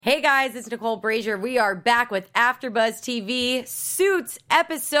guys, it's Nicole Brazier. We are back with AfterBuzz TV, Suits,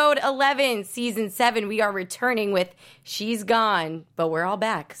 episode 11, season 7. We are returning with She's Gone, but we're all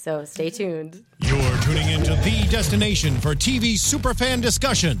back, so stay tuned. You're tuning into the destination for TV superfan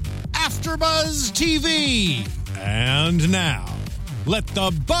discussion, AfterBuzz TV. And now, let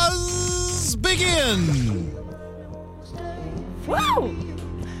the buzz begin. Woo!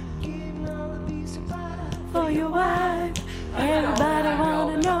 For your wife. Everybody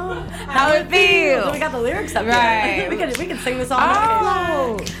wanna know how it feels. We got the lyrics up right. Here. We can sing this all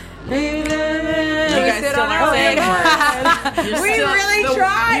night. You guys still aren't saying we really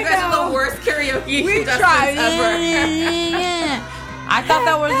tried. You guys are the worst karaoke we contestants tried. ever. I thought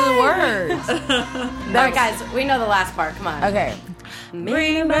that was the words. All right, guys, we know the last part. Come on. Okay.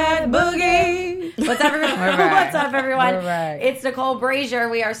 Bring back boogie. What's up, everyone? What's up, everyone? It's Nicole Brazier.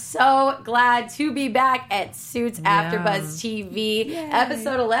 We are so glad to be back at Suits AfterBuzz TV. Yay.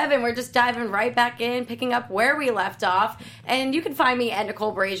 Episode 11. We're just diving right back in, picking up where we left off. And you can find me at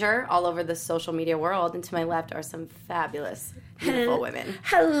Nicole Brazier all over the social media world. And to my left are some fabulous, beautiful women.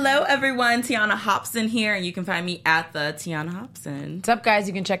 Hello, everyone. Tiana Hobson here, and you can find me at the Tiana Hobson. What's up, guys?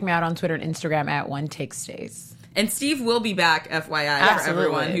 You can check me out on Twitter and Instagram at OneTakeStays. And Steve will be back, FYI, for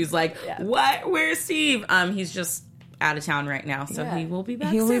everyone who's like, what? Where's Steve? He's just out of town right now, so he will be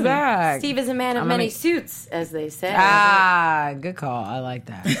back He'll soon. be back. Steve is a man of many suits, as they say. Good call. I like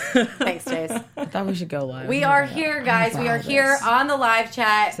that. Thanks, Jace. I thought we should go live. We are here, guys. We are here on the live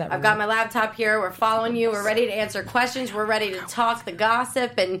chat. I've got my laptop here. We're following you. We're ready to answer questions. We're ready to talk the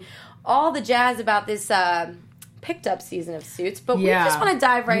gossip and all the jazz about this picked up season of Suits. But we just want to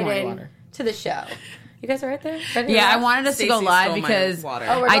dive right in to the show. You guys are right there? I wanted us to go live because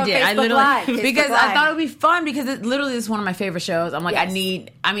I did. I literally because I thought it would be fun because it literally is one of my favorite shows. I'm like, I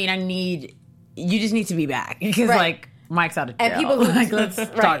need. You just need to be back because like Mike's out of jail. And people who let's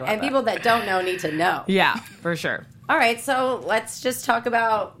talk about that. People that don't know need to know. Yeah, for sure. All right, so let's just talk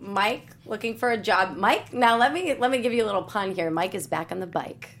about Mike looking for a job. Mike, now let me give you a little pun here. Mike is back on the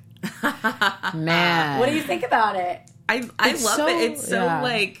bike. Man, what do you think about it? I love it. It's so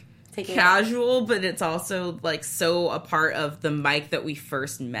like casual, but it's also like so a part of the Mike that we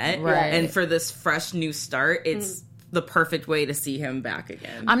first met. Right. And for this fresh new start, it's the perfect way to see him back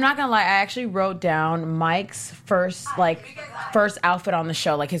again. I'm not gonna lie, I actually wrote down Mike's first outfit on the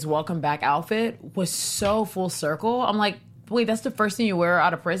show, like his welcome back outfit was so full circle. I'm like, wait, that's the first thing you wear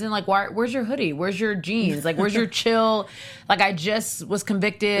out of prison? Like, where's your hoodie? Where's your jeans? Like, where's your chill? Like, I just was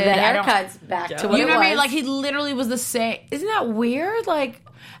convicted. The haircut's back to what it was. You know what I mean? Like, he literally was the same. Isn't that weird? Like,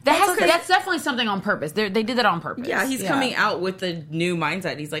 that's definitely something on purpose. They did that on purpose. Yeah, he's coming out with a new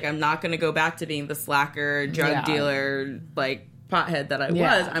mindset. He's like, I'm not going to go back to being the slacker, drug dealer, like, pothead that I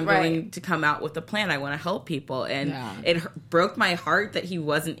was. I'm going to come out with a plan. I want to help people. And it broke my heart that he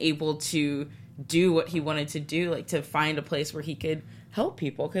wasn't able to do what he wanted to do, like to find a place where he could help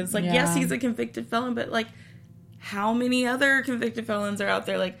people. Because, like, yes, he's a convicted felon, but, like, how many other convicted felons are out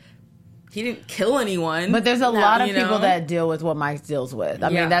there? Like, he didn't kill anyone. But there's a lot of people that deal with what Mike deals with. I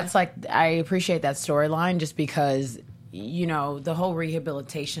mean, that's like, I appreciate that storyline just because, you know, the whole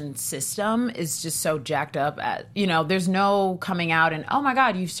rehabilitation system is just so jacked up at, you know, there's no coming out and, oh my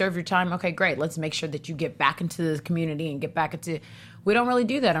God, you've served your time. Okay, great. Let's make sure that you get back into the community and get back into, we don't really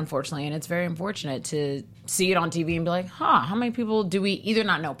do that, unfortunately. And it's very unfortunate to see it on TV and be like, how many people do we either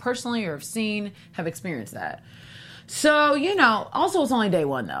not know personally or have experienced that? So, you know, also it's only day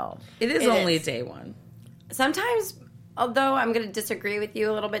one, though. It is only day one. Sometimes, although I'm going to disagree with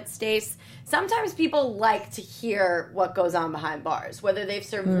you a little bit, Stace, sometimes people like to hear what goes on behind bars, whether they've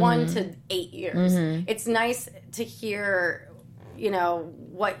served 1 to 8 years. It's nice to hear, you know,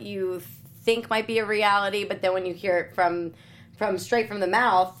 what you think might be a reality, but then when you hear it from straight from the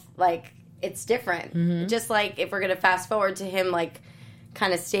mouth, like, it's different. Just like if we're going to fast forward to him, like,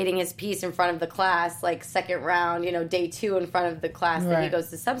 kind of stating his piece in front of the class, like second round, you know, day 2 in front of the class that he goes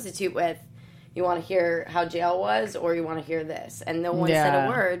to substitute with. You want to hear how jail was, or you want to hear this? And no one said a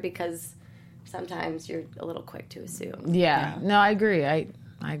word because sometimes you're a little quick to assume. Yeah. No, I agree. I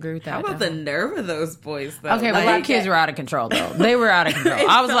agree with that. How about the nerve of those boys, though? Okay, but like, kids were out of control, though. They were out of control.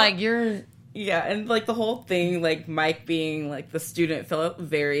 I was like, you're... Yeah, and, like, the whole thing, like, Mike being, like, the student felt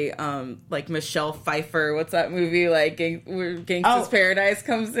very, like, Michelle Pfeiffer. What's that movie, like, where Gangsta's Paradise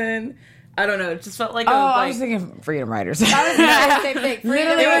comes in? I don't know. It just felt like... I was thinking Freedom Riders. That was the same thing.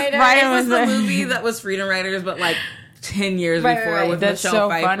 Freedom Riders. It was the movie that was Freedom Riders, but, like, 10 years before with That's Michelle so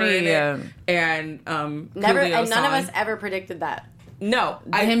Pfeiffer funny. in it. And none of us ever predicted that. No.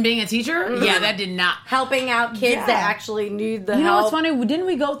 Him being a teacher? Yeah, that did not. Helping out kids that actually need the help. You know what's funny? Didn't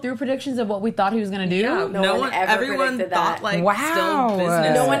we go through predictions of what we thought he was going to do? Yeah, no one ever everyone predicted thought, that. like, still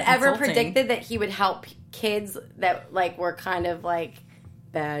business. No one ever consulting. predicted that he would help kids that, like, were kind of, like,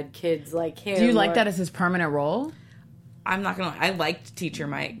 bad kids like him. Do you like that as his permanent role? I'm not gonna. I liked Teacher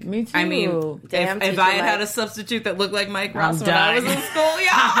Mike. Me too. I mean, if I had a substitute that looked like Mike Ross when I was in school,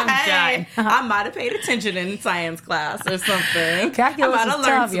 I might have paid attention in science class or something. Calculus I might have was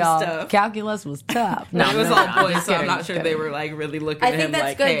learned tough, some y'all. stuff. Calculus was tough. No, it was no, all no, boys, so I'm not sure they were like really looking at him that's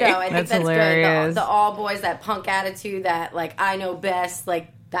like, good, hey. though. I think that's hilarious. good. The all boys, that punk attitude, that, like, I know best,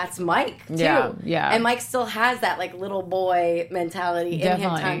 like, that's Mike, too. Yeah. And Mike still has that, like, little boy mentality in him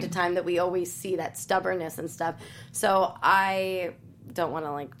Definitely. time to time that we always see, that stubbornness and stuff. So I don't want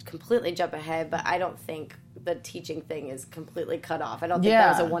to, like, completely jump ahead, but I don't think the teaching thing is completely cut off. I don't think that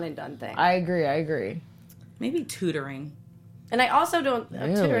was a one-and-done thing. I agree. Maybe tutoring. And I also don't...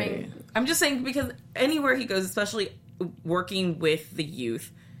 Really? Tutoring... I'm just saying because anywhere he goes, especially working with the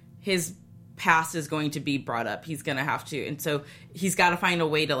youth, his past is going to be brought up. He's going to have to. And so he's got to find a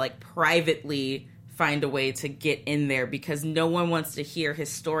way to, like, privately find a way to get in there because no one wants to hear his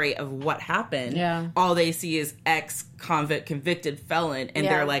story of what happened. Yeah. All they see is ex-convict convicted felon, and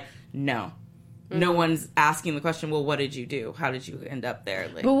they're like, no. No one's asking the question, well, what did you do? How did you end up there?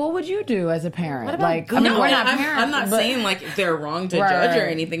 Like, But what would you do as a parent? What about Like, I mean, we're not parents. I'm not but- saying like they're wrong to Right, judge or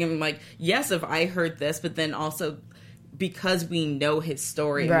right. anything. I'm like, yes, if I heard this, but then also because we know his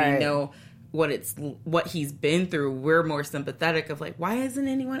story and Right. we know what he's been through, we're more sympathetic of like, why isn't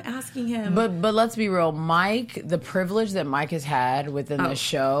anyone asking him? But let's be real, Mike, the privilege that Mike has had within the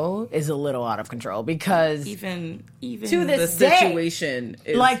show is a little out of control because even To this the day. situation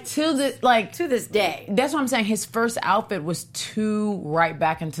is To this day. that's what I'm saying. His first outfit was too right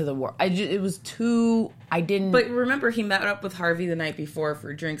back into the world. It was too. I didn't. But remember, he met up with Harvey the night before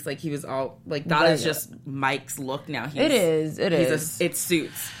for drinks. Like he was all like that is just Mike's look now. It is. It's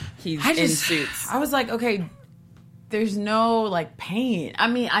suits. He's in suits. I was like, okay, there's no like pain. I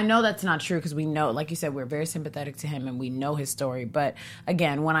mean, I know that's not true because we know, like you said, we're very sympathetic to him and we know his story. But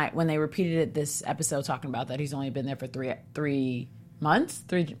again, when they repeated it this episode, talking about that he's only been there for 3 months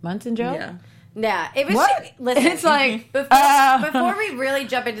in jail. Yeah. Yeah, it was. What? Listen, It's like, before we really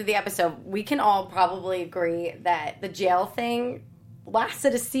jump into the episode, we can all probably agree that the jail thing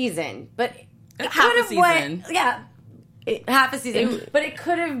lasted a season, but it Half a could have season. half a season, but it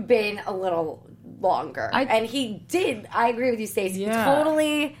could have been a little longer. And he did. I agree with you, Stacey. Yeah.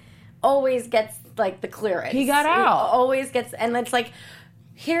 Totally, always gets like the clearance. He got out. Always gets, and it's like.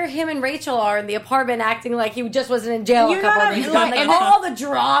 Here, him and Rachel are in the apartment acting like he just wasn't in jail a couple of weeks ago. Like, all the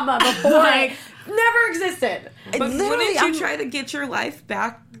drama before it never existed. But wouldn't you try to get your life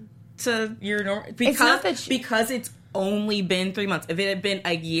back to your normal? Because it's only been 3 months. If it had been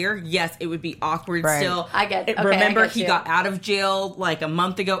a year, yes, it would be awkward still. I get it. Remember, he got out of jail like a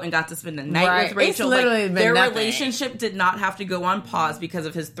month ago and got to spend the night with Rachel. It's literally like, been their nothing. relationship did not have to go on pause because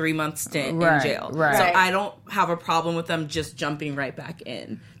of his 3 month stint in jail. Right. So I don't have a problem with them just jumping right back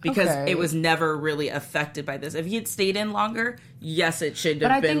in because it was never really affected by this. If he had stayed in longer, yes, it should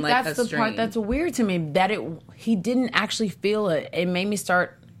have been like a strain. But I think that's the part that's weird to me, that he didn't actually feel it. It made me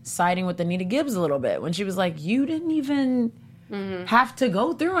start siding with Anita Gibbs a little bit when she was like, you didn't even have to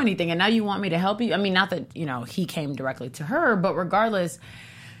go through anything and now you want me to help you. I mean, not that, he came directly to her, but regardless,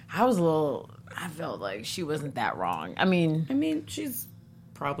 I felt like she wasn't that wrong. I mean, she's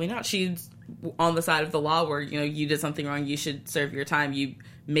probably not. She's on the side of the law where, you did something wrong, you should serve your time. You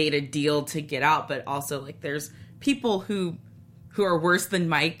made a deal to get out, but also like there's people who are worse than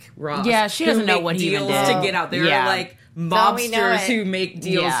Mike Ross. Yeah, she doesn't know what he even deals did to get out. There are like mobsters who make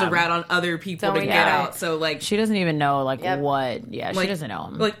deals to rat on other people to get out. So like she doesn't even know what. Yeah, she doesn't know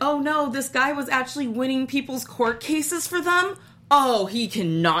him. Like, oh no, this guy was actually winning people's court cases for them. Oh, he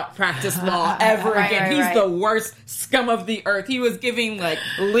cannot practice law ever again. He's the worst scum of the earth. He was giving like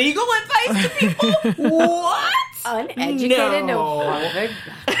legal advice to people. What? Uneducated, no Harvard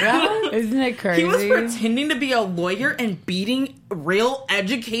background. Isn't it crazy? He was pretending to be a lawyer and beating real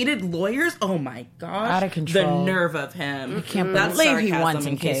educated lawyers. Oh my gosh! Out of control. The nerve of him. You can't That's believe sarcasm, he won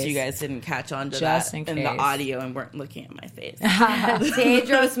some in case case. you guys didn't catch on to Just that in the case. audio and weren't looking at my face.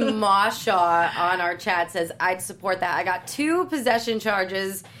 Tedros Moshaw on our chat says, I'd support that. I got 2 possession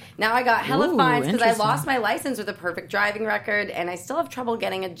charges. Now I got hella fines because I interesting. lost my license with a perfect driving record and I still have trouble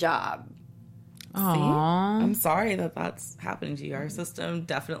getting a job. Aww. I'm sorry that that's happening to you. Our system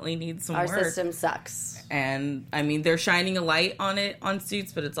definitely needs some Our work. system sucks. And I mean, they're shining a light on it on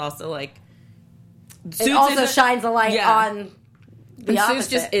Suits, but it's also like It also shines a light on the and opposite. Suits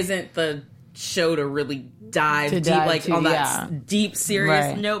just isn't the show to really dive deep, on that deep,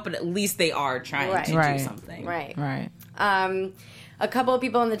 serious note, but at least they are trying to do something. Right. A couple of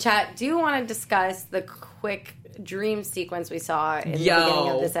people in the chat do want to discuss the quick dream sequence we saw in the beginning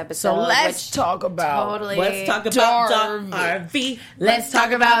of this episode. So let's talk about Darby. Let's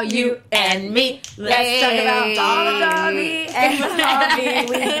talk about you and me. Let's talk about Darby and Darby.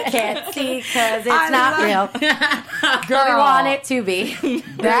 We can't see because it's not real. Girl, we want it to be really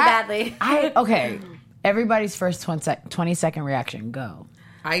badly. Okay, everybody's first 20-second reaction. Go.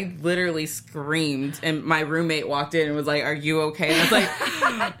 I literally screamed, and my roommate walked in and was like, "Are you okay?" And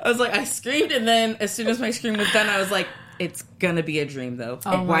I was like, I screamed, and then as soon as my scream was done, I was like, "It's gonna be a dream, though.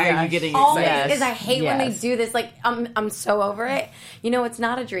 Why are you getting excited?" Because I hate when they do this. Like, I'm so over it. You know, it's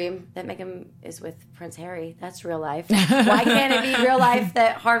not a dream that Meghan is with Prince Harry. That's real life. Why can't it be real life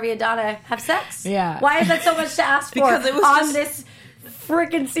that Harvey and Donna have sex? Yeah. Why is that so much to ask for on this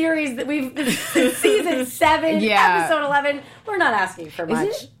freaking series that we've season 7, episode 11? We're not asking for much.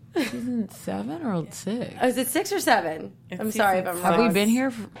 Is it season 7 or 6? Oh, is it 6 or 7? I'm sorry if I'm wrong. Have we been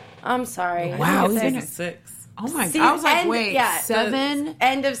here? I'm sorry. Wow, we've been here 6. Oh my god! I was like, wait, 7?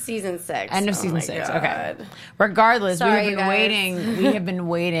 End of season 6. End of season 6. Okay. Regardless, Sorry, we have been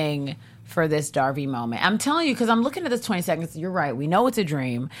waiting for this Darby moment. I'm telling you, because I'm looking at this 20 seconds. You're right. We know it's a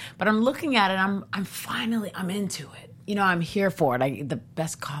dream, but I'm looking at it. I'm finally into it. You know, I'm here for it. The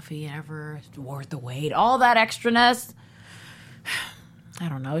best coffee ever, worth the wait, all that extraness. I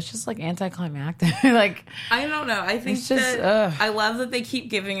don't know. It's just like anticlimactic. Like, I don't know. I think I love that they keep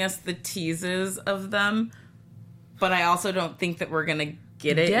giving us the teases of them, but I also don't think that we're gonna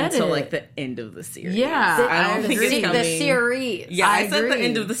get it until like the end of the series. Yeah, I don't think it's coming. The series. Yeah, I said the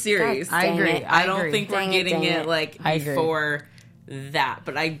end of the series. I agree. I don't think we're getting it like before that,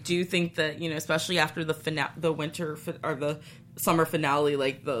 but I do think that, you know, especially after the winter or the summer finale,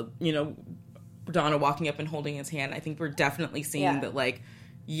 like Donna walking up and holding his hand, I think we're definitely seeing that, like,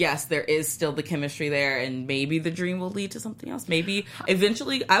 yes, there is still the chemistry there, and maybe the dream will lead to something else. Maybe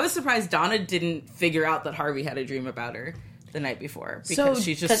eventually. I was surprised Donna didn't figure out that Harvey had a dream about her the night before, because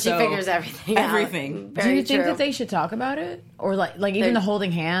she's just she figures everything. Do you think that they should talk about it, or like even the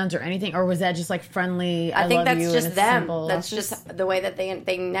holding hands or anything, or was that just like friendly? I think that's just them. That's just the way that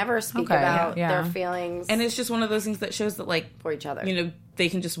they never speak about their feelings, and it's just one of those things that shows that, like, for each other, you know, they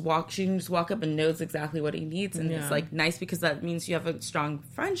can just walk. She can just walk up and knows exactly what he needs, and it's like nice because that means you have a strong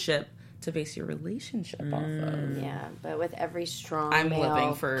friendship to base your relationship off of. Yeah, but with every strong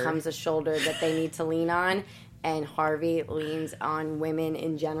male comes a shoulder that they need to lean on. And Harvey leans on women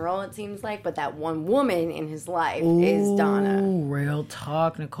in general, it seems like. But that one woman in his life is Donna. Real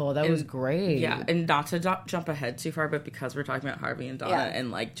talk, Nicole. That was great. Yeah, and not to jump ahead too far, but because we're talking about Harvey and Donna,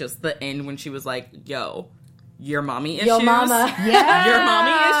 and, like, just the end when she was like, yo, your mommy issues? Yo, mama. Yeah. Your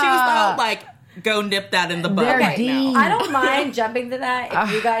mommy issues, though? Like, go nip that in the bud right now. I don't mind jumping to that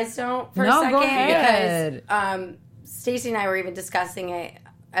if you guys don't for a second. Go ahead. Because Stacey and I were even discussing it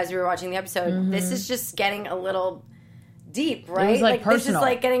as we were watching the episode. This is just getting a little deep, right? It was like personal. This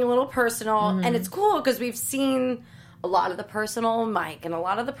is like getting a little personal, and it's cool because we've seen a lot of the personal Mike and a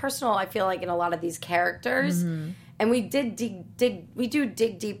lot of the personal, I feel like, in a lot of these characters. And we did dig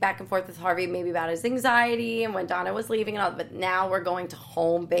deep back and forth with Harvey, maybe about his anxiety and when Donna was leaving and all. But now we're going to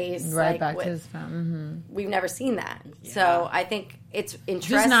home base, right, like, back to his family. We've never seen that, so I think it's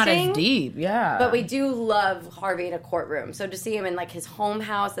interesting. Just not as deep, But we do love Harvey in a courtroom, so to see him in, like, his home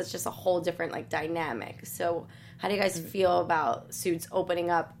house, that's just a whole different, like, dynamic. So how do you guys feel about Suits opening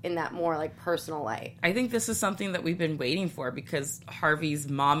up in that more, like, personal light? I think this is something that we've been waiting for because Harvey's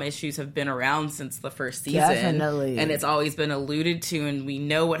mom issues have been around since the first season. Definitely. And it's always been alluded to, and we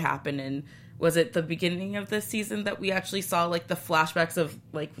know what happened. And was it the beginning of this season that we actually saw, like, the flashbacks of,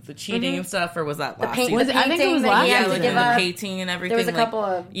 like, the cheating and stuff, or was that last season? I think it was last season. season. Yeah, like, the painting and everything. There was a couple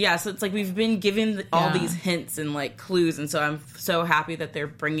of... Yeah, so it's like we've been given all these hints and, like, clues, and so I'm so happy that they're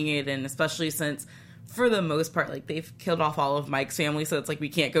bringing it in, especially since... For the most part, like, they've killed off all of Mike's family, so it's like we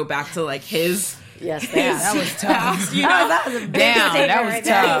can't go back to, like, his. Yes, that was tough. Past, you know? That was a big that was right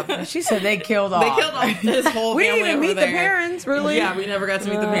tough. There. She said they killed off. They killed off his whole we family. didn't even over meet there. the parents, really. Yeah, we never got to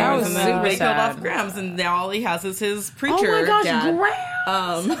meet the parents, and then they killed off Grams, and now all he has is his preacher. Oh my gosh, dad.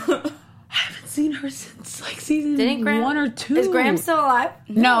 Grams! I haven't seen her since, like, season 1 or 2. Is Graham still alive?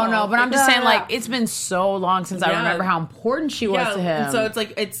 No, but I'm just saying, like, it's been so long since I remember how important she was to him. And so it's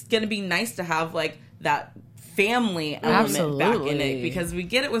like it's gonna be nice to have, like, that family element back in it, because we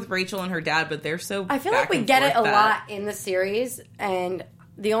get it with Rachel and her dad, but they're so I feel like we get it a lot in the series, and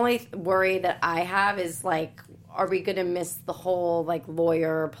the only worry that I have is, like, are we going to miss the whole, like,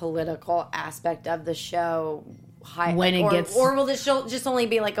 lawyer political aspect of the show high, when like, it gets, or will this show just only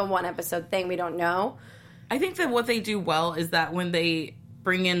be like a 1 episode thing? We don't know. I think that what they do well is that when they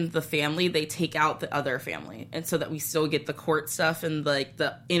bring in the family, they take out the other family, and so that we still get the court stuff and like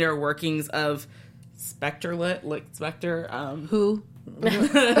the inner workings of Spectre, who.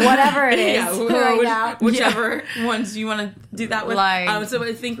 Whatever it is, whichever ones you want to do that with. So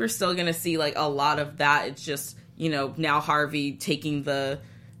I think we're still going to see like a lot of that. It's just, now Harvey taking the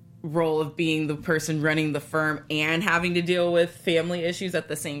role of being the person running the firm and having to deal with family issues at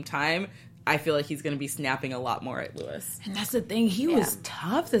the same time. I feel like he's going to be snapping a lot more at Lewis. And that's the thing. He was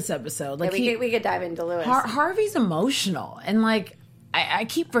tough this episode. Like we could dive into Lewis. Harvey's emotional, and like I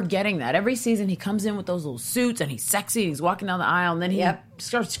keep forgetting that every season he comes in with those little suits and he's sexy and he's walking down the aisle and then he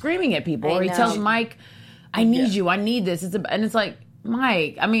starts screaming at people or he tells Mike, I need you, I need this. And it's like,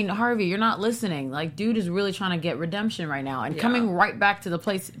 Mike, Harvey, you're not listening. Like, dude is really trying to get redemption right now and coming right back to the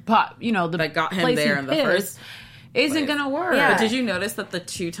place, that got him there in the first isn't going to work. Yeah. But did you notice that the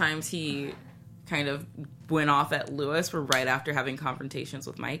 2 times he kind of went off at Lewis were right after having confrontations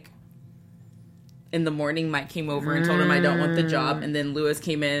with Mike? In the morning, Mike came over and told him I don't want the job, and then Lewis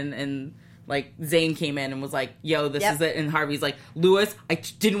came in and like Zane came in and was like, yo, this is it. And Harvey's like, Lewis, I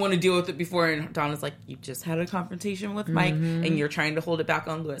didn't want to deal with it before. And Donna's like, you just had a confrontation with Mike and you're trying to hold it back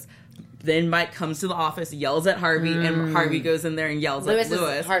on Lewis. Then Mike comes to the office, yells at Harvey, and Harvey goes in there and yells at Lewis.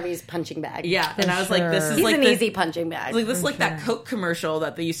 Is Harvey's punching bag. Yeah, and I was like, this is He's like an easy punching bag. Like this is like that Coke commercial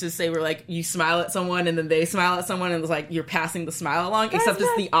that they used to say where like you smile at someone and then they smile at someone and it's like you're passing the smile along, except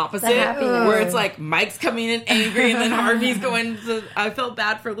it's the opposite, where it's like Mike's coming in angry and then Harvey's going to. I felt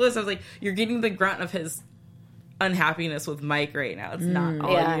bad for Lewis. I was like, you're getting the grunt of his unhappiness with Mike right now. It's not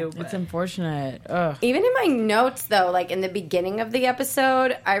all you. It's unfortunate. Ugh. Even in my notes, though, like in the beginning of the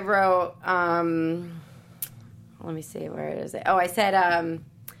episode, I wrote, let me see, where is it? Oh, I said,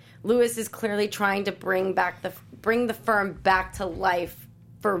 Lewis is clearly trying to bring the firm back to life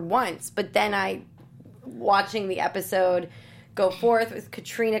for once. But then watching the episode go forth with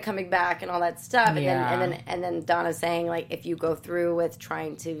Katrina coming back and all that stuff, and then Donna saying like, if you go through with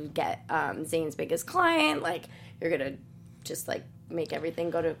trying to get Zane's biggest client, like you're gonna just like make everything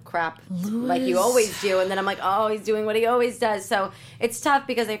go to crap like you always do. And then I'm like, oh, he's doing what he always does. So it's tough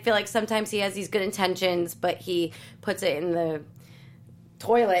because I feel like sometimes he has these good intentions, but he puts it in the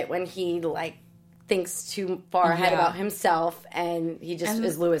toilet when he like thinks too far ahead about himself, and he just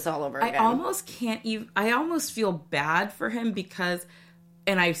is Lewis all over again. I almost feel bad for him because,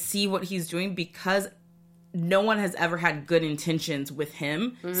 and I see what he's doing because no one has ever had good intentions with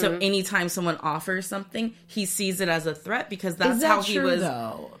him. Mm-hmm. So anytime someone offers something, he sees it as a threat because that's how he was.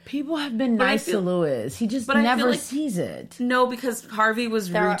 Though? People have been nice to Lewis. He just never sees it. No, because Harvey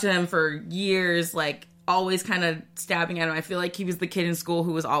was rude to him for years, like always kind of stabbing at him. I feel like he was the kid in school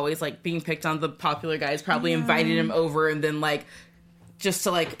who was always like being picked on. The popular guys probably invited him over and then like just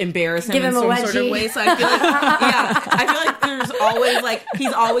to like embarrass him in some sort of way. So I feel like, I feel like there's always like,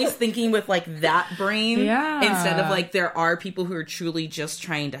 he's always thinking with like that brain instead of like there are people who are truly just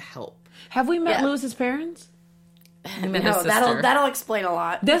trying to help. Have we met Lewis's parents? No, that'll explain a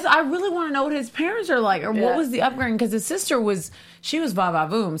lot. I really want to know what his parents are like, or what was the upbringing, because his sister was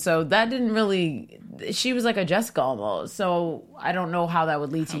va-va-voom, so that didn't really, she was like a Jessica almost, so I don't know how that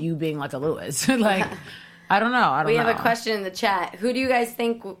would lead to you being like a Lewis. Like, I don't know. We have a question in the chat. Who do you guys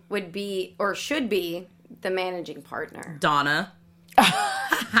think would be, or should be, the managing partner? Donna.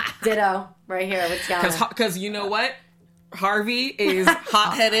 Ditto. Right here with Donna. Because you know what? Harvey is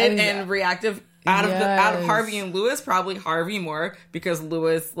hot-headed and reactive. Out of Harvey and Lewis, probably Harvey more, because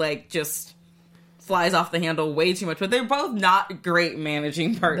Lewis like just flies off the handle way too much. But they're both not great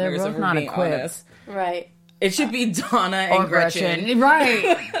managing partners. They're both not equipped. Honest. Right. It should be Donna and Gretchen.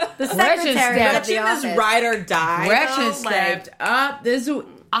 Right. The secretary. Gretchen is ride or die. Gretchen stepped up.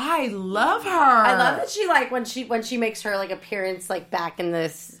 I love her. I love that she like when she makes her like appearance like back in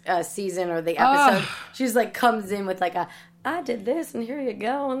this season or the episode. She's like comes in with like I did this and here you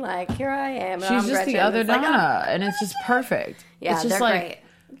go, and like here I am. And she's just Gretchen. The other Donna, and it's just perfect. Yeah, it's just they're great.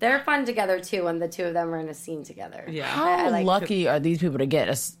 They're fun together too when the two of them are in a scene together. Yeah, how lucky are these people to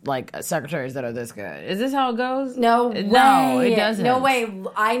get secretaries that are this good? Is this how it goes? No way. No, it doesn't. No way.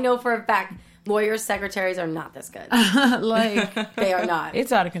 I know for a fact lawyers' secretaries are not this good. Like they are not.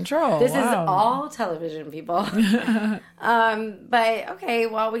 It's out of control. This is all television, people. But okay,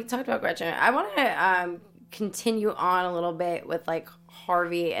 well, we talked about Gretchen. I want to continue on a little bit with like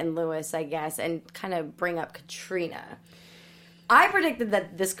Harvey and Lewis, I guess, and kind of bring up Katrina. I predicted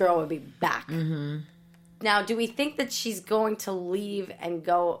that this girl would be back. Mm-hmm. Now, do we think that she's going to leave and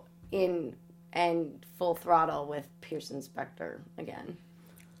go in and full throttle with Pearson Spector again?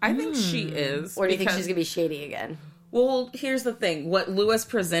 I think she is. Or do you think she's going to be shady again? Well, here's the thing. What Lewis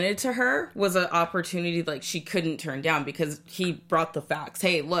presented to her was an opportunity like she couldn't turn down because he brought the facts.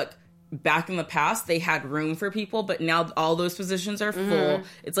 Hey, look, back in the past, they had room for people, but now all those positions are full.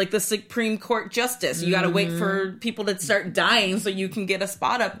 It's like the Supreme Court justice. You got to wait for people to start dying so you can get a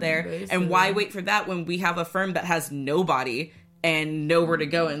spot up there. Basically. And why wait for that when we have a firm that has nobody and nowhere to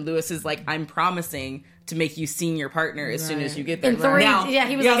go? And Lewis is like, I'm promising to make you senior partner as soon as you get there. In 3 now,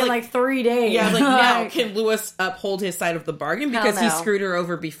 he was like 3 days. Yeah, like now can Lewis uphold his side of the bargain because he screwed her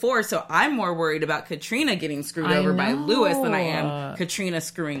over before? So I'm more worried about Katrina getting screwed over by Lewis than I am Katrina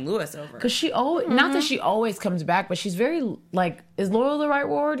screwing Lewis over. Because she always, not that she always comes back, but she's very like, is loyal the right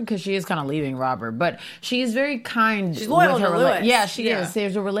word? Because she is kind of leaving Robert, but she is very kind. She's loyal to Lewis. Yeah, she is.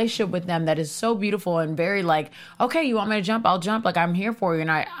 There's a relationship with them that is so beautiful and very like, okay, you want me to jump? I'll jump. Like I'm here for you.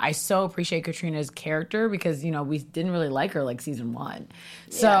 And I so appreciate Katrina's character because, you know, we didn't really like her like season 1.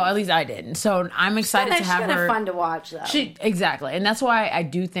 So at least I didn't. So I'm excited to have her. She's kind of fun to watch though. Exactly. And that's why I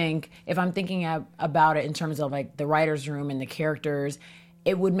do think if I'm thinking about it in terms of like the writer's room and the characters,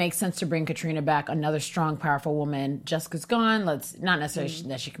 it would make sense to bring Katrina back, another strong, powerful woman. Jessica's gone. Let's not necessarily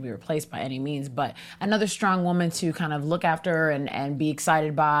that she can be replaced by any means, but another strong woman to kind of look after her and be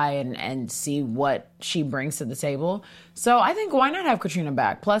excited by and see what she brings to the table. So I think why not have Katrina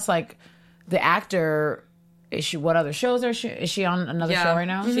back? Plus, like the actor, what other shows is she on another show right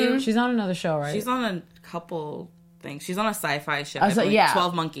now? She's on another show, right? She's on a couple things. She's on a sci-fi show.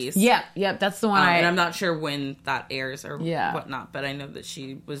 12 Monkeys. Yep, that's the one. And I'm not sure when that airs or whatnot, but I know that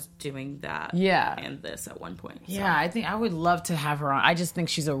she was doing that and this at one point. So. Yeah, I think I would love to have her on. I just think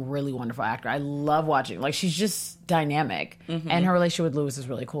she's a really wonderful actor. I love watching. Like, she's just dynamic. And her relationship with Lewis is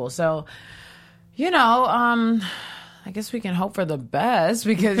really cool. So, you know, I guess we can hope for the best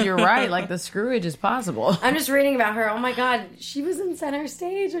because you're right. Like, the screwage is possible. I'm just reading about her. Oh, my God. She was in Center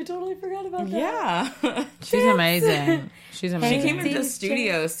Stage. I totally forgot about that. Yeah. She's amazing. She's amazing. She came into the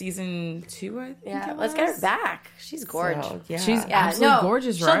studio season 2, I think. Yeah, let's get her back. She's gorgeous. So, she's absolutely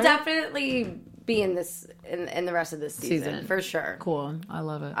gorgeous, right? She'll definitely be in this in the rest of this season. For sure. Cool. I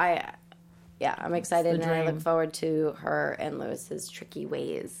love it. I'm excited and I look forward to her and Lewis's tricky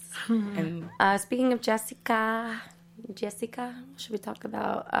ways. And speaking of Jessica, should we talk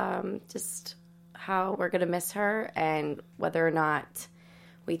about just how we're going to miss her and whether or not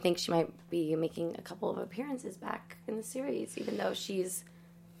we think she might be making a couple of appearances back in the series, even though she's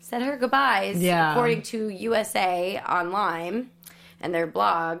said her goodbyes, according to USA Online and their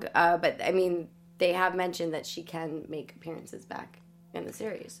blog. But, I mean, they have mentioned that she can make appearances back in the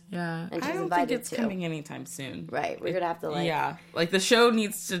series. Yeah. And she's I don't invited think it's to. coming anytime soon. Right. We're going to have to, like... Yeah. Like, the show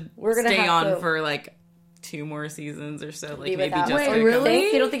needs to stay on for, like... 2 more seasons or so, like maybe just. Wait,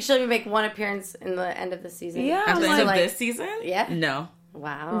 really? You don't think she'll even make one appearance in the end of the season? Yeah, at the end of this season? Yeah. No.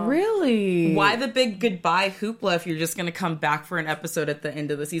 Wow. Really? Why the big goodbye hoopla if you're just going to come back for an episode at the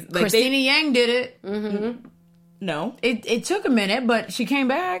end of the season? Like Christina Yang did it. Mm-hmm. No, it took a minute, but she came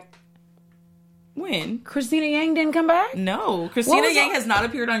back. When? Christina Yang didn't come back? No, Christina Yang has not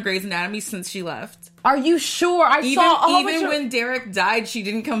appeared on Grey's Anatomy since she left. Are you sure? Even when Derek died, she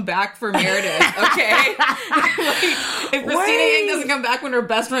didn't come back for Meredith. Okay, if Christina Yang doesn't come back when her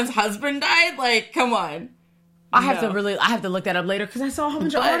best friend's husband died, like, come on. I have to look that up later because I saw a whole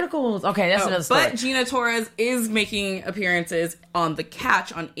bunch of articles. Okay, that's another story. But Gina Torres is making appearances on The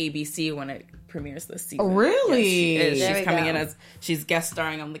Catch on ABC when it premieres this season. Oh, really? Yes, she is. She's coming in as she's guest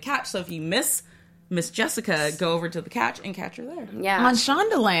starring on The Catch. So if you miss Miss Jessica, go over to The Catch and catch her there. Yeah. On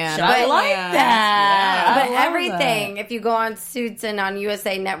Shondaland. I like that. Yeah. But everything, if you go on Suits and on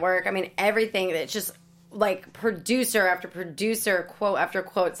USA Network, I mean, everything, it's just like producer after producer, quote after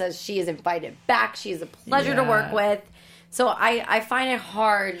quote says she is invited back. She is a pleasure to work with. So I find it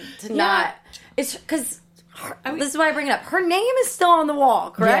hard to not. It's because this is why I bring it up. Her name is still on the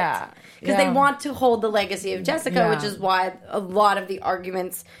wall, correct? Yeah. Because they want to hold the legacy of Jessica, which is why a lot of the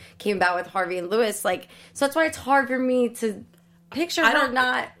arguments came about with Harvey and Lewis. Like, so that's why it's hard for me to picture her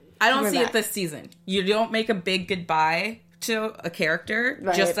not. I don't see it this season. You don't make a big goodbye to a character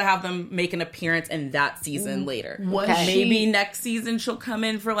just to have them make an appearance in that season later. Maybe next season she'll come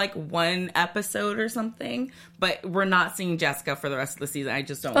in for like 1 episode or something, but we're not seeing Jessica for the rest of the season. I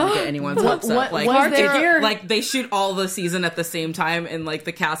just don't want to get anyone's hopes up. Like they shoot all the season at the same time, and like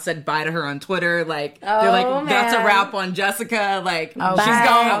the cast said bye to her on Twitter. Like they're like, that's a wrap on Jessica. Like she's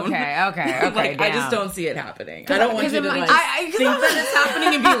gone. Okay. Like, I just don't see it happening. I don't want you to think that it's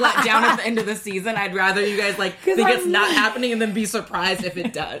happening and be let down at the end of the season. I'd rather you guys like think it's not happening and then be surprised if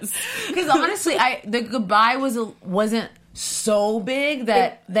it does. Because honestly, the goodbye wasn't so big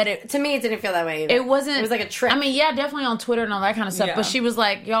that it to me it didn't feel that way either. It wasn't. It was like a trick. I mean, yeah, definitely on Twitter and all that kind of stuff. Yeah. But she was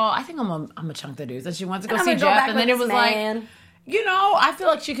like, "Y'all, I think I'm a chunk the dudes." And she wants to go I'm see gonna go Jeff, back and with then it this was man. like, you know, I feel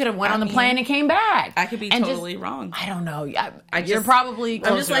like she could have went on the plane and came back. I could be and totally wrong. I don't know. You're You're probably.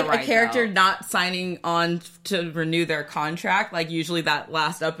 I'm just like right a character though. not signing on to renew their contract. Like usually that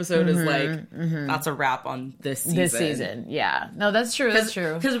last episode is like that's a wrap on this season. This season, yeah. No, that's true. That's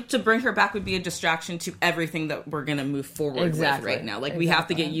true. Because to bring her back would be a distraction to everything that we're gonna move forward with right now. Like we have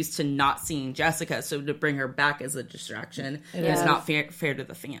to get used to not seeing Jessica, so to bring her back as a distraction is not fair to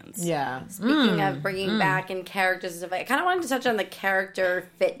the fans. Yeah. Speaking of bringing back in characters and stuff, I kind of wanted to touch on the character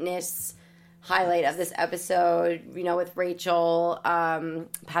fitness highlight of this episode, you know, with Rachel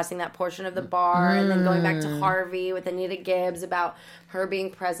passing that portion of the bar and then going back to Harvey with Anita Gibbs about her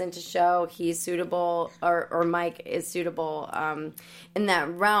being present to show he's suitable or Mike is suitable in that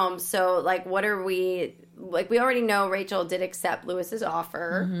realm. So, like, what are we... Like, we already know Rachel did accept Lewis's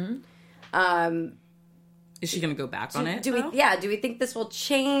offer. Is she gonna go back on it? Do we think this will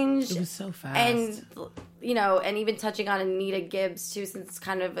change? It was so fast. And, you know, and even touching on Anita Gibbs, too, since it's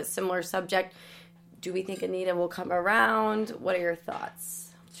kind of a similar subject, do we think Anita will come around? What are your thoughts?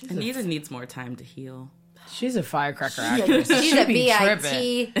 Anita needs more time to heal. She's a firecracker actress. She's a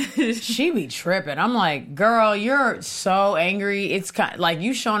BIT. She be tripping. I'm like, girl, you're so angry. It's kind like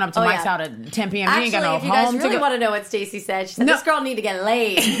you showing up to Mike's house at 10 p.m. Actually, you ain't got no if you guys home really to go. want to know what Stacey said, she said, this girl need to get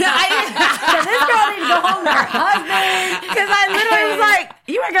laid. Because this girl need to go home to her husband. I literally was like,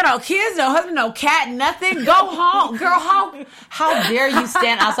 you ain't got no kids, no husband, no cat, nothing. Go home. Girl, how dare you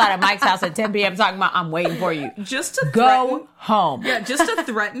stand outside of Mike's house at 10 p.m. talking about, I'm waiting for you. Just to Go home. Yeah, just to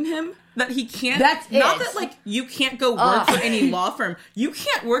threaten him that he can't. That's not it. that like you can't go work for any law firm. You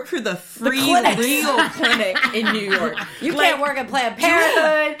can't work for the free clinics. legal clinic in New York. You can't work at Planned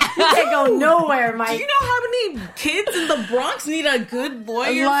Parenthood. You can't go nowhere, Mike. Do you know how many kids in the Bronx need a good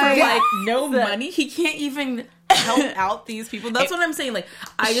lawyer Like- for like no money? He can't even help out these people. That's what I'm saying. Like,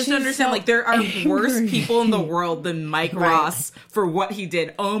 I just She's understand. so Like, there are worse angry. people in the world than Mike Ross for what he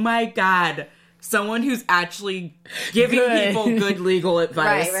did. Oh my God. Someone who's actually giving people good legal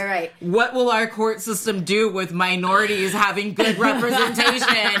advice. Right. What will our court system do with minorities having good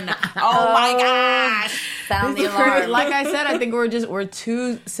representation? Oh my gosh. Sound the alarm. Like I said, I think we're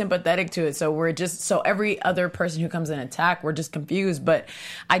too sympathetic to it. So every other person who comes in attack, we're just confused. But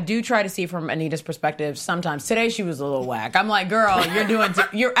I do try to see from Anita's perspective sometimes. Today she was a little whack. I'm like, girl,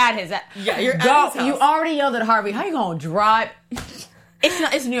 you're at his. Yeah, you're at go. his house. You already yelled at Harvey. How you gonna drive?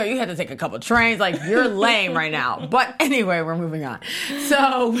 It's New York. You had to take a couple trains. Like, you're lame right now. But anyway, we're moving on.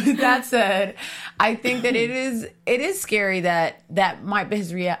 So with that said, I think that it is scary that might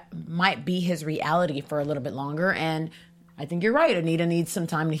be his reality for a little bit longer. And I think you're right. Anita needs some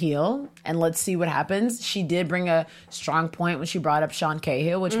time to heal, and let's see what happens. She did bring a strong point when she brought up Sean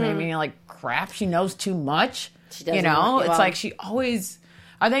Cahill, which made me like, crap. She knows too much. She doesn't you know, know. it's Well, like she always.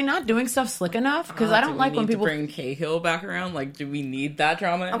 Are they not doing stuff slick enough? Because I don't like when people bring Cahill back around. Like, do we need that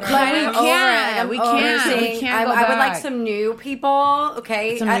drama? I'm in our kind lives? of over it. can't. I'm We over can't. We seeing- can't go I would like back. some new people.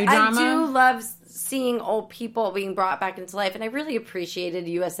 Okay, Some new I drama? do love seeing old people being brought back into life, and I really appreciated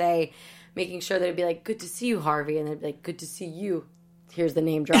USA making sure that it'd be like, "Good to see you, Harvey," and they'd be like, "Good to see you." Here's the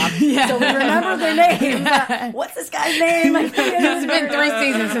name drop. So we remember their names. What's this guy's name? It's been 3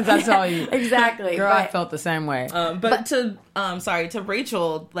 seasons since I saw you. Exactly. Girl, I But- felt the same way. But to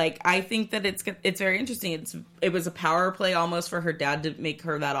Rachel, like, I think that it's very interesting. It was a power play almost for her dad to make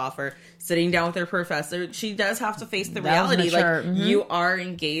her that offer. Sitting down with her professor, she does have to face the That was reality. mature. Like, you are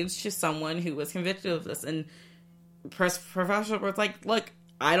engaged to someone who was convicted of this, and Professor was like, "Look,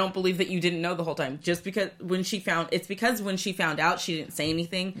 I don't believe that you didn't know the whole time. Just because when she found out, she didn't say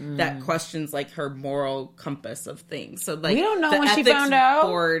anything. That questions like her moral compass of things. So like, We don't know the when she ethics found out.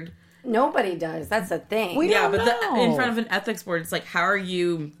 board, Nobody does. That's the thing. We yeah, don't but know. in front of an ethics board, it's like, how are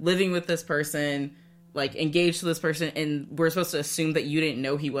you living with this person, like engaged to this person, and we're supposed to assume that you didn't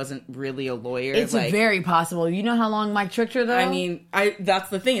know he wasn't really a lawyer? It's like, very possible. You know how long Mike tricked her, though? I mean, that's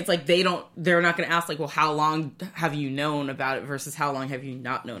the thing. It's like they're not going to ask like, well, how long have you known about it versus how long have you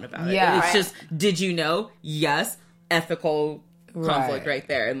not known about it? Yeah. It's just, did you know? Yes. Ethical conflict right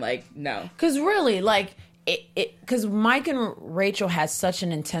there. And like, no. Because really, like, because Mike and Rachel had such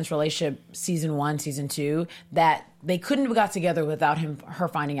an intense relationship, season 1, season 2, that they couldn't have got together without her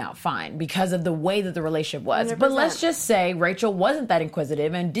finding out fine because of the way that the relationship was. 100%. But let's just say Rachel wasn't that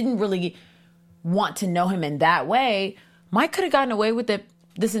inquisitive and didn't really want to know him in that way. Mike could have gotten away with it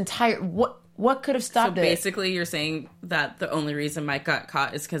this entire... What could have stopped So it? basically, you're saying that the only reason Mike got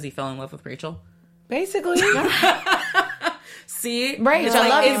caught is because he fell in love with Rachel? Basically. See? Right, It's I like,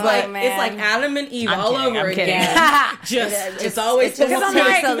 love it's you, like, but it's like Adam and Eve all kidding, over I'm kidding. again. It's always because I'm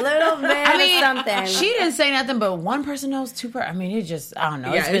like a little bit of something. She didn't say nothing, but one person knows I mean, it just, I don't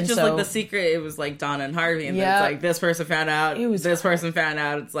know. Yeah, it's just so... like The Secret. It was like Donna and Harvey, and then Yeah. it's like this person found out. This person found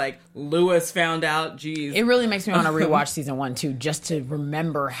out. It's like Lewis found out. Jeez, it really makes me want to rewatch season 1 too, just to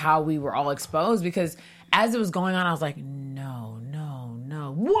remember how we were all exposed. Because as it was going on, I was like, no,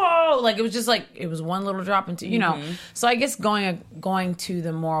 whoa! Like it was just like it was one little drop into, you know. So I guess going to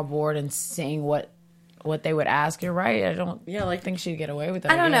the moral board and seeing what they would ask, you're right. I don't think she'd get away with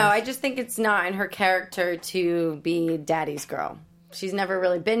that. I don't know. I just think it's not in her character to be daddy's girl. She's never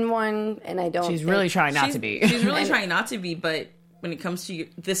really been one, and I don't. She's really trying not to be. She's really trying not to be, but when it comes to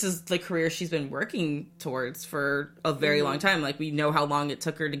this is the career she's been working towards for a very long time. Like, we know how long it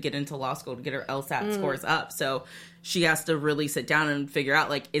took her to get into law school to get her LSAT scores up. So she has to really sit down and figure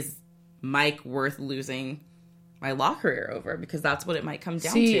out, like, is Mike worth losing my law career over? Because that's what it might come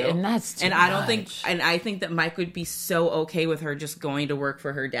down to. And that's too I don't much. think, and I think that Mike would be so okay with her just going to work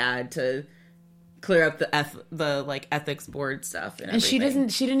for her dad to clear up the like ethics board stuff and everything.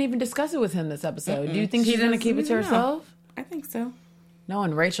 She didn't even discuss it with him this episode. Do you think she's going to keep it to herself? I think so. No,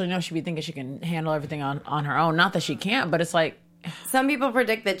 and Rachel, she'd be thinking she can handle everything on her own. Not that she can't, but it's like... Some people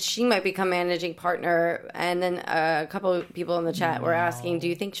predict that she might become managing partner, and then a couple of people in the chat were asking, do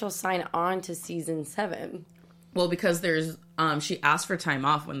you think she'll sign on to season 7? Well, because there's... she asked for time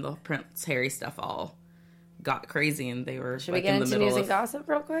off when the Prince Harry stuff all got crazy, and they were Should we get into news and gossip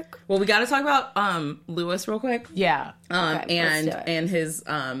real quick? Well, we got to talk about Lewis real quick. Yeah. Okay, and his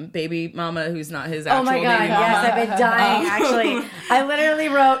baby mama, who's not his actual baby mama. Yes, I've been dying, actually. I literally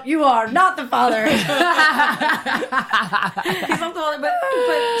wrote, you are not the father. He's not the father, but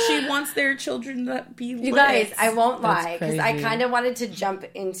she wants their children to be You guys, I won't That's lie, because I crazy. kind of wanted to jump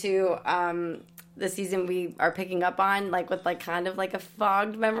into the season we are picking up on, like with like kind of like a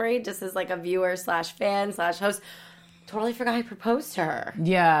fogged memory, just as like a viewer / fan / host. Totally forgot I proposed to her.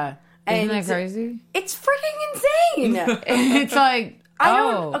 Yeah. Isn't And that crazy? It's freaking insane. It's like, I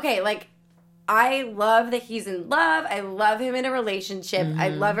love that he's in love. I love him in a relationship. I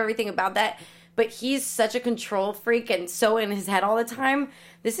love everything about that. But he's such a control freak and so in his head all the time.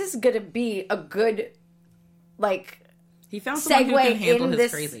 This is going to be a good, like, he found someone who can handle in his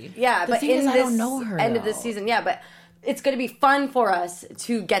this, crazy. yeah. The But thing in is, I this don't know her, end of the though. season, yeah. But it's going to be fun for us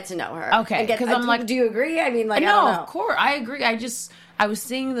to get to know her. Okay, because I'm like, do you agree? I mean, like, I no, don't know. of course, I agree. I was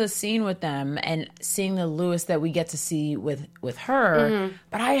seeing the scene with them and seeing the Lewis that we get to see with her,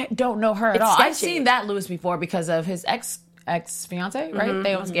 but I don't know her at all. I've sketchy. seen that Lewis before because of his ex fiance, right?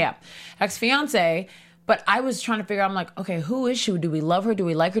 They almost ex fiance. But I was trying to figure out, I'm like, okay, who is she? Do we love her? Do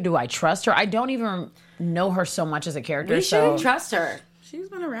we like her? Do I trust her? I don't even know her so much as a character. We shouldn't trust her. She's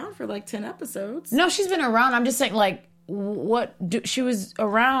been around for like 10 episodes. No, she's been around. I'm just saying, like, she was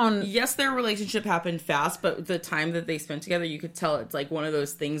around. Yes, their relationship happened fast, but the time that they spent together, you could tell it's like one of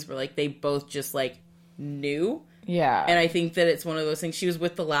those things where like they both just like knew. Yeah. And I think that it's one of those things. She was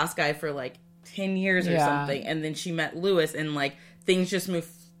with the last guy for like 10 years or something, and then she met Lewis, and like things just move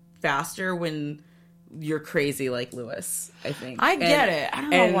faster when you're crazy like Lewis, I think. I get it. I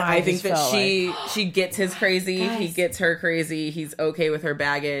don't know why I think that felt she gets his crazy, he gets her crazy, he's okay with her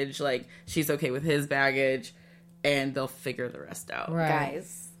baggage, like she's okay with his baggage, and they'll figure the rest out. Right.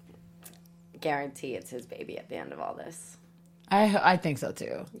 Guys, guarantee it's his baby at the end of all this. I think so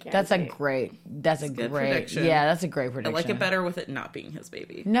too. That's a great prediction. Yeah, that's a great prediction. I like it better with it not being his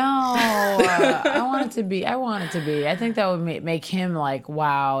baby. No, I want it to be. I think that would make him like,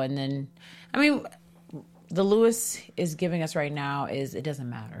 wow. And then, I mean, the Lewis is giving us right now is it doesn't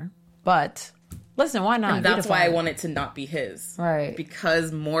matter. But listen, why not? And that's why I want it to not be his. Right.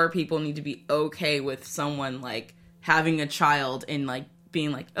 Because more people need to be okay with someone like having a child and like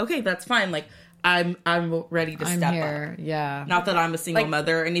being like, okay, that's fine. Like I'm ready to step here. up. Yeah. Not that I'm a single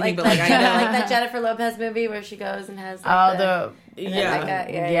mother or anything, but like like I know like that Jennifer Lopez movie where she goes and has yeah.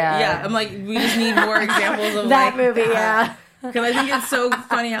 I'm like, we just need more examples of that like, movie. Yeah. Because I think it's so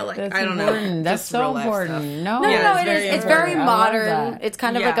funny how like That's I don't important. know. That's just so real life important. stuff. No, No, it's it very is. It's very important. I love modern. that. It's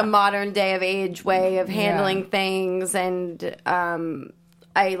kind of like a modern day of age way of handling things, and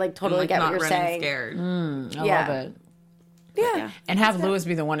I like totally like, get not what you're running saying. Scared. I love it. Yeah. And have Lewis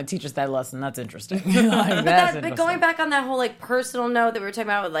be the one to teach us that lesson. That's interesting. But going back on that whole like personal note that we were talking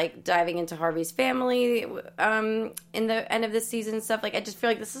about with like diving into Harvey's family in the end of this season and stuff, like I just feel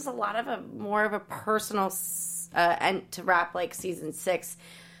like this is a lot of more of a personal end to wrap like season 6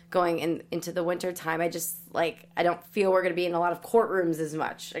 going into the winter time. I just like I don't feel we're going to be in a lot of courtrooms as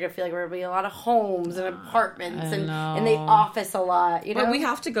much. Like I feel like we're going to be in a lot of homes and apartments and the office a lot. You know, But we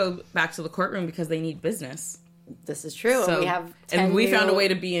have to go back to the courtroom because they need business. This is true. So, we have and we found a way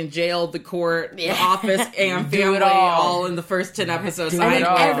to be in jail, the court, the office, and family all in the first 10 episodes. And then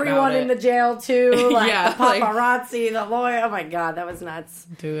everyone in the jail too, like Yeah, the paparazzi, the lawyer. Oh my god, that was nuts.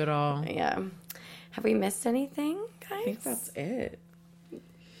 Do it all. Yeah. Have we missed anything, guys? I think that's it.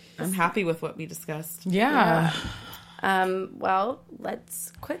 I'm happy with what we discussed. Yeah. Well,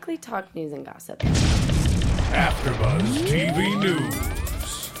 let's quickly talk news and gossip. AfterBuzz TV News.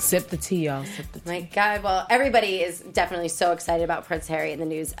 Sip the tea, y'all. Sip the tea. My God, well, everybody is definitely so excited about Prince Harry and the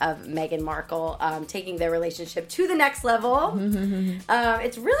news of Meghan Markle taking their relationship to the next level.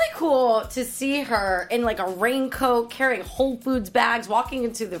 It's really cool to see her in like a raincoat, carrying Whole Foods bags, walking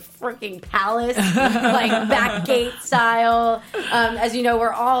into the freaking palace, like back gate style. As you know,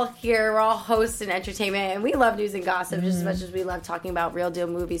 we're all here, we're all hosts and entertainment, and we love news and gossip just as much as we love talking about real deal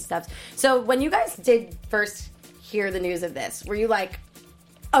movie stuff. So when you guys did first hear the news of this, were you like,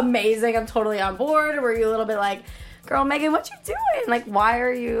 amazing, I'm totally on board? Or were you a little bit like, girl, Meghan, what you doing? Like, why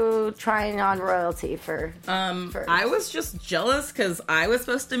are you trying on royalty for I was just jealous because I was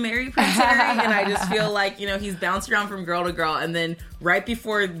supposed to marry Prince Harry, and I just feel like, you know, he's bounced around from girl to girl, and then right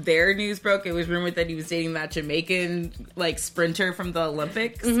before their news broke, it was rumored that he was dating that Jamaican, like, sprinter from the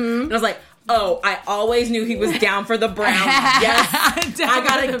Olympics. And I was like, oh, I always knew he was down for the Browns. Yes, I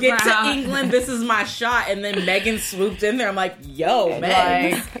gotta get to England. This is my shot. And then Meghan swooped in there. I'm like, yo,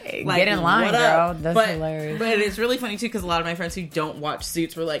 Meg. Like, get in line, girl. That's hilarious. But it's really funny, too, because a lot of my friends who don't watch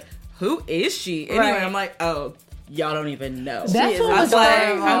Suits were like, who is she? Anyway, I'm like, oh, y'all don't even know. That's what was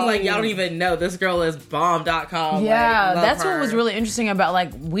I was like, y'all don't even know. This girl is bomb.com. Yeah, like, that's what was really interesting about,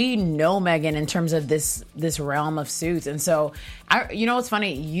 like, we know Meghan in terms of this realm of Suits. And so, you know what's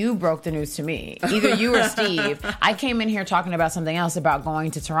funny? You broke the news to me. Either you or Steve. I came in here talking about something else about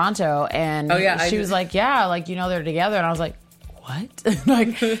going to Toronto, and she was like, yeah, like, you know, they're together. And I was like, what?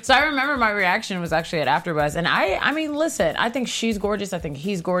 Like, so I remember my reaction was actually at AfterBuzz, and I mean, listen, I think she's gorgeous. I think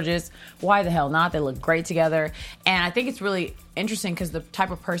he's gorgeous. Why the hell not? They look great together, and I think it's really interesting because the type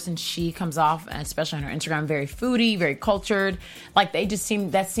of person she comes off, and especially on her Instagram, very foodie, very cultured. Like, they just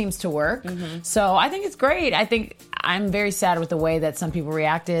seems to work. So I think it's great. I think I'm very sad with the way that some people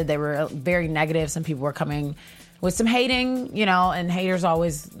reacted. They were very negative. Some people were coming with some hating, you know, and haters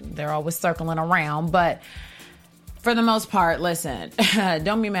they're always circling around, but for the most part, listen,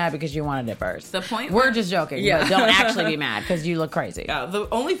 don't be mad because you wanted it first. We're just joking, but don't actually be mad because you look crazy. Yeah, the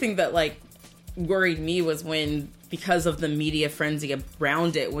only thing that, like, worried me was when, because of the media frenzy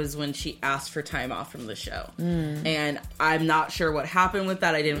around it, was when she asked for time off from the show. And I'm not sure what happened with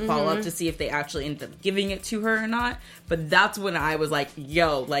that. I didn't follow up to see if they actually ended up giving it to her or not. But that's when I was like,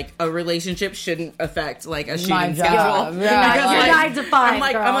 yo, like, a relationship shouldn't affect, like, a shooting schedule. Yeah, you're 9 to 5,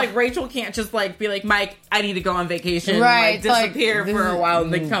 I'm like, Rachel can't just, like, be like, Mike, I need to go on vacation. Right. Like, disappear for a while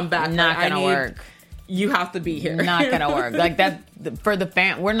and then come back. Not gonna work. You have to be here. Not gonna work. Like, that, for the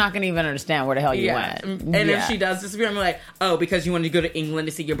fan, we're not gonna even understand where the hell you went. And if she does disappear, I'm like, oh, because you wanted to go to England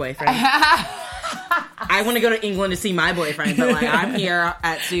to see your boyfriend. I want to go to England to see my boyfriend, but, like, I'm here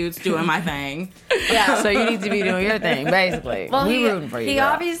at Suits doing my thing. Yeah. So you need to be doing your thing, basically. Well, we're rooting for you. He girl.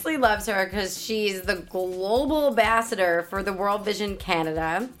 obviously loves her because she's the global ambassador for the World Vision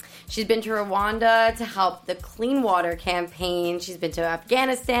Canada. She's been to Rwanda to help the Clean Water campaign. She's been to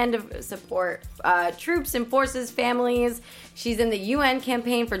Afghanistan to support troops and forces, families. She's in the UN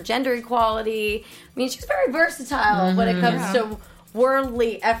campaign for gender equality. I mean, she's very versatile when it comes to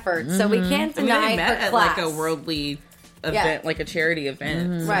worldly efforts. So we can't deny her class. At, like, a worldly event, like a charity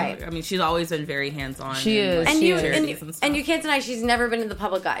event. Right. So, I mean, she's always been very hands-on. She is. And and you can't deny she's never been in the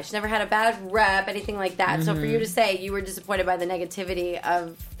public eye. She's never had a bad rep, anything like that. So for you to say you were disappointed by the negativity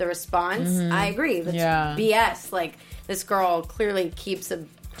of the response, I agree. That's BS. Like, this girl clearly keeps a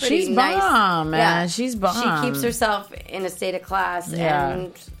pretty nice... bomb, man. She's bomb. She keeps herself in a state of class.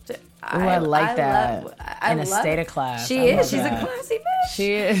 And I like that. In a state of class. She is. She's a classy bitch.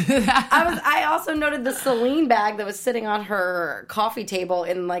 She is. I also noted the Celine bag that was sitting on her coffee table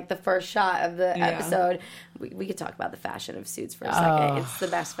in, like, the first shot of the episode. We could talk about the fashion of Suits for a second. It's the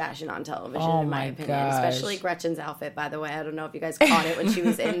best fashion on television, in my opinion. Gosh. Especially Gretchen's outfit, by the way. I don't know if you guys caught it when she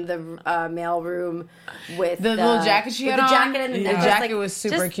was in the mail room with the little jacket she had on. The jacket and the jacket was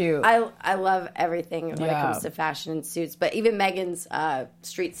super cute. I love everything when it comes to fashion and suits, but even Meghan's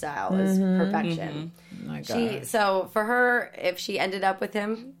street style is perfection. My God. So for her, if she ended up with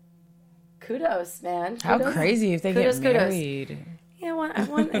him, kudos, man. How crazy if they get married.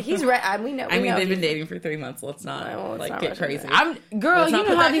 Yeah, he's right. We know. They've been dating for 3 months. Let's not get crazy. Girl, you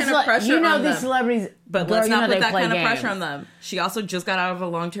know how these celebrities. But let's not put that kind of pressure on them. She also just got out of a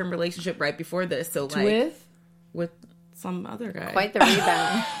long-term relationship right before this. So, like, with some other guy. Quite the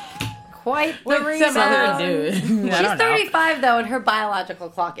rebound. quite the reason. Some other dude. She's 35 though, and her biological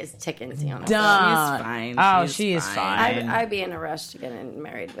clock is ticking. Tiana. Done. She's fine. Oh, she is fine. I'd be in a rush to get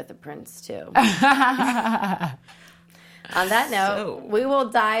married with a prince too. On that note, we will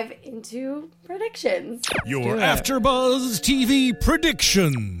dive into predictions. Your AfterBuzz TV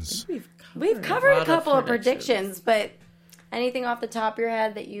predictions. We've covered a couple of predictions, but anything off the top of your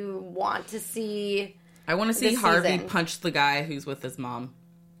head that you want to see? I want to see Harvey punch the guy who's with his mom.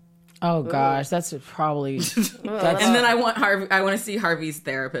 Oh gosh, that's probably. And then I want to see Harvey's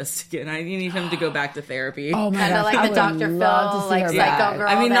therapist again. I need him to go back to therapy. Oh my Kind of gosh, like the Dr. Phil, like psycho girl.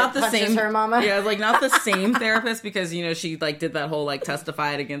 I mean, not that the same. Her mama. Yeah, like not the same therapist because she like did that whole like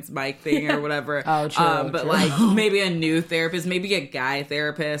testified against Mike thing or whatever. Oh, true. But like maybe a new therapist, maybe a guy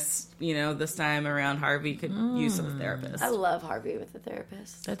therapist. This time around, Harvey could use some therapist. I love Harvey with the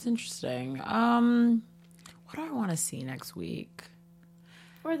therapist. That's interesting. What do I want to see next week?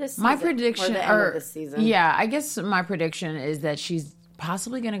 Or this season. My prediction, or the end of this season. Yeah, I guess my prediction is that she's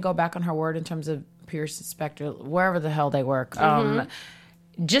possibly going to go back on her word in terms of Pierce Spector, wherever the hell they work.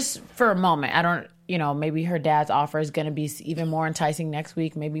 Just for a moment, I don't, maybe her dad's offer is going to be even more enticing next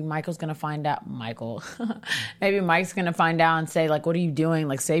week. Maybe Michael's going to find out. Maybe Mike's going to find out and say, like, what are you doing?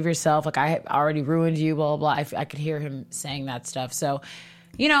 Like, save yourself. Like, I already ruined you, blah, blah, blah. I could hear him saying that stuff. So,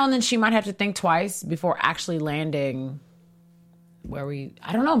 and then she might have to think twice before actually landing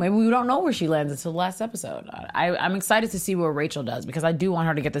I don't know, maybe we don't know where she lands until the last episode. I'm excited to see what Rachel does because I do want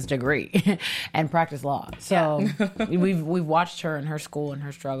her to get this degree and practice law. So we've watched her in her school and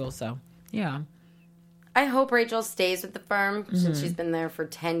her struggle. So yeah, I hope Rachel stays with the firm since she's been there for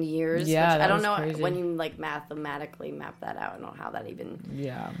 10 years. Yeah, which I don't know crazy. when you like mathematically map that out. I don't know how that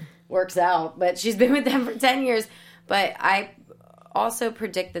even works out. But she's been with them for 10 years. But I also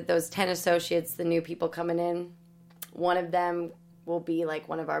predict that those 10 associates, the new people coming in, one of them will be like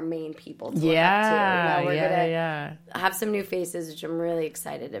one of our main people to look up to. We're gonna have some new faces, which I'm really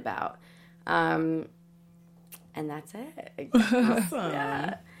excited about. And that's it. Awesome.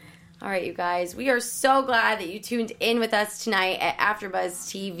 Yeah. All right, you guys. We are so glad that you tuned in with us tonight at AfterBuzz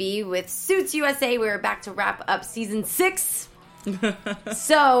TV with Suits USA. We're back to wrap up season 6.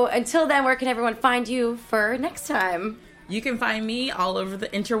 So until then, where can everyone find you for next time? You can find me all over the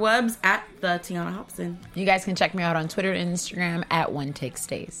interwebs at the Tiana Hobson. You guys can check me out on Twitter and Instagram at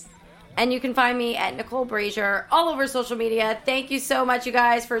OneTakeStays. And you can find me at Nicole Brazier all over social media. Thank you so much, you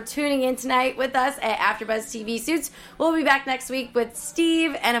guys, for tuning in tonight with us at AfterBuzz TV Suits. We'll be back next week with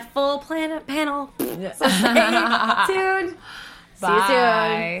Steve and a full panel. So stay tuned. Bye. See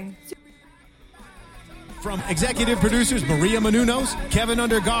you soon. From executive producers Maria Menounos, Kevin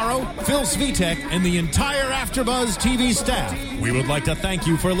Undergaro, Phil Svitek, and the entire AfterBuzz TV staff, we would like to thank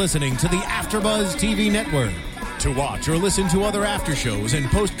you for listening to the AfterBuzz TV network. To watch or listen to other after shows and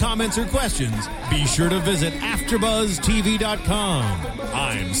post comments or questions, be sure to visit AfterBuzzTV.com.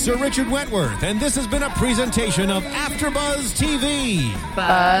 I'm Sir Richard Wentworth, and this has been a presentation of AfterBuzz TV.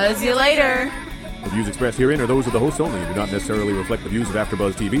 Buzz you later. The views expressed herein are those of the hosts only and do not necessarily reflect the views of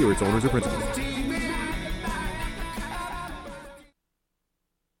AfterBuzz TV or its owners or principals.